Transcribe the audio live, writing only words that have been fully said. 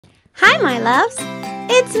Hi, my loves.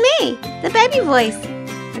 It's me, the baby voice.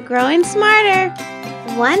 Growing smarter.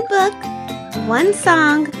 One book, one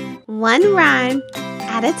song, one rhyme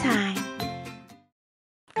at a time.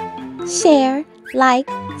 Share, like,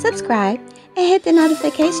 subscribe, and hit the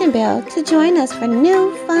notification bell to join us for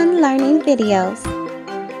new fun learning videos.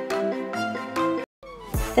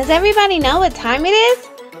 Does everybody know what time it is?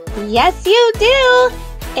 Yes, you do!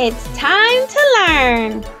 It's time to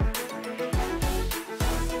learn!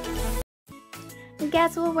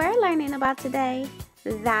 Guess what we're learning about today?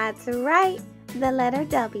 That's right, the letter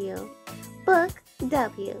W. Book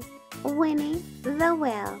W, Winnie the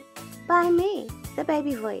Whale, by me, the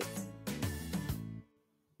baby voice.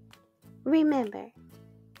 Remember,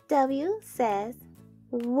 W says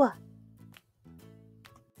W.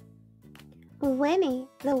 Winnie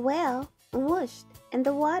the whale whooshed in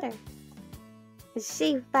the water.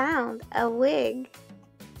 She found a wig.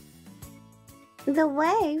 The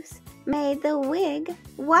waves made the wig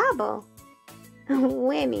wobble.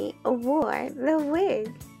 Winnie wore the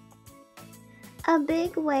wig. A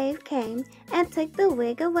big wave came and took the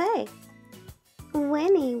wig away.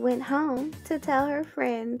 Winnie went home to tell her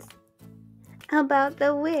friends about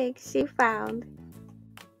the wig she found.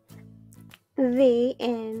 The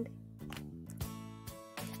end.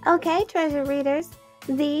 Okay, treasure readers,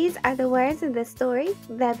 these are the words of the story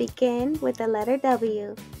that begin with the letter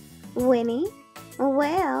W. Winnie,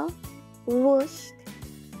 whale, whooshed,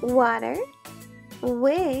 water,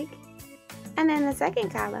 wig, and in the second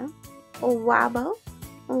column, wobble,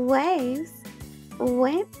 waves,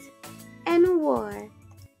 went, and wore.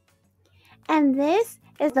 And this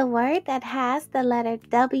is the word that has the letter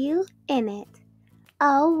W in it.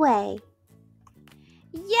 Away.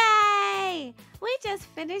 Yay! We just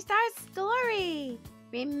finished our story.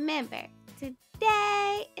 Remember,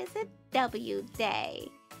 today is a W day.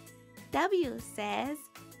 W says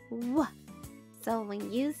W. So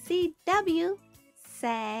when you see W,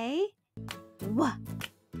 say W.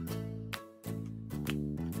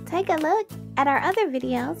 Take a look at our other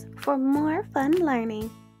videos for more fun learning.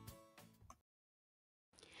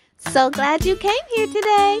 So glad you came here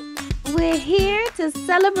today. We're here to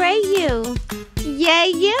celebrate you.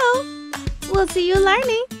 Yay, you! We'll see you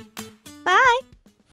learning. Bye.